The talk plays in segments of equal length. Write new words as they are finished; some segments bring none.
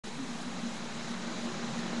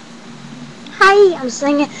Hi, I'm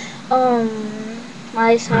singing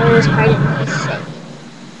my Cyrus part in the city.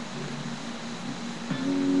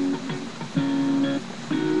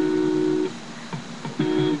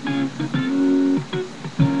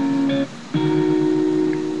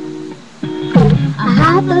 I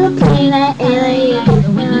hop on a plane at LA,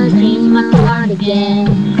 the windows change my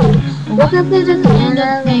cardigan. Woke up with a kind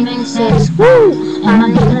of famous 6, woo, am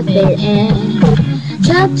I gonna fit in?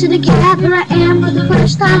 Jump to the cab, here I am for the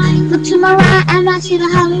first time. Look to my right and I see the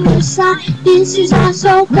Hollywood sign. This is all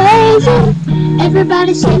so crazy,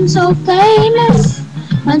 everybody seems so famous.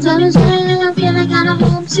 My time is running and I'm feeling kinda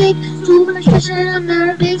homesick. Too much pressure and I'm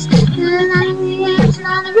nervous. And I'm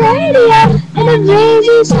on the radio, and the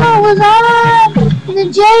Jay-Z song was on. And the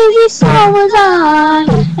Jay-Z song was on.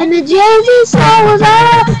 And the Jay-Z song was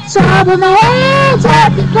on. So I put my hands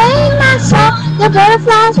up and playing my song. The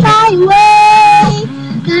butterflies fly away.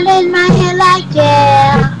 Gun in my head like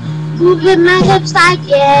yeah. Moving my hips like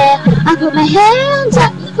yeah. I put my hands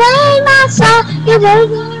up and playing my song. You're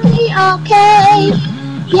gonna be okay.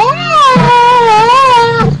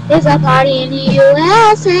 Yeah, it's a party in the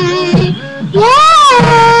USA.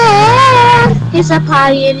 Yeah, it's a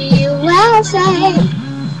party in the USA.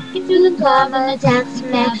 Into the club and the taxi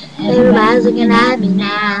man, everybody's looking at me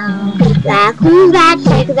now. Like, who's that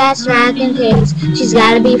chick that's rocking tits? She's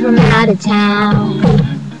gotta be from out of town.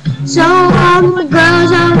 So all the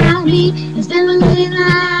girls around me, it's been a little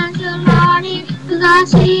after party, 'cause all I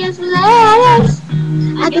see is letters.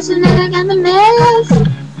 I guess I never got the mess.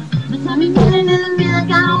 I'm getting in the middle, I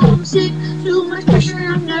got homesick. Too much pressure,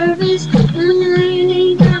 I'm nervous. And I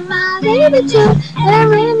got my baby too. And the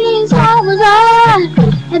Britney song was on.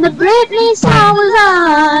 And the Britney song was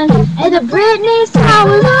on. And the Britney song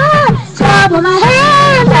was on. So I put my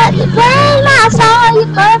hands up to play my song. Your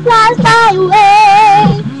butterflies fly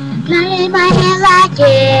away. Nodding my head like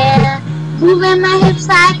yeah. Moving my hips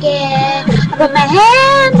like yeah. I put my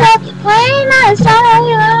hands up to play my song.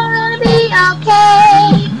 You're gonna be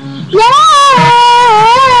okay.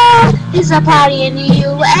 Yeah, it's a party in the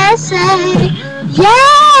USA.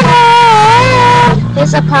 Yeah,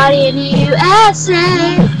 it's a party in the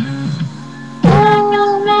USA. I'm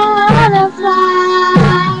gonna fly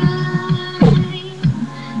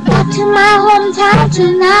back to my hometown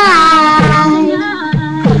tonight.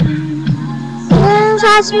 It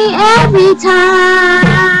touch me every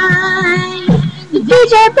time. The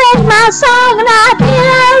DJ plays my song and I feel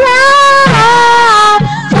alright.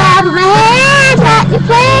 Put my hands up, you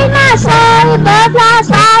play my song, your butterflies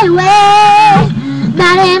fly away.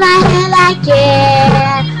 Nodding my head like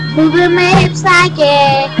yeah, moving my hips like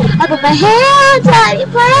yeah. I put my hands up, you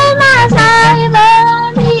play my song, you're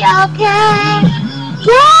gonna be okay.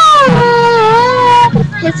 Yeah,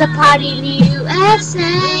 it's a party in the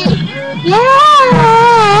USA.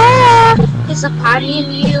 Yeah, it's a party in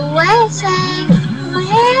the USA. Put my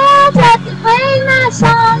hands up, you play my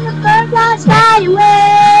song, your butterflies fly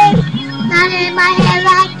away. Nodding my head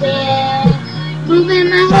like yeah, moving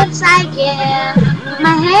my hips like yeah. Put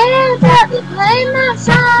my hands up, you play my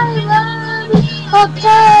song, you're gonna be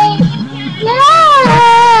okay.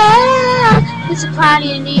 Yeah, it's a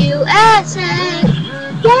party in the USA.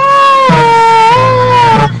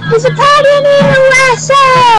 Yeah, it's a party.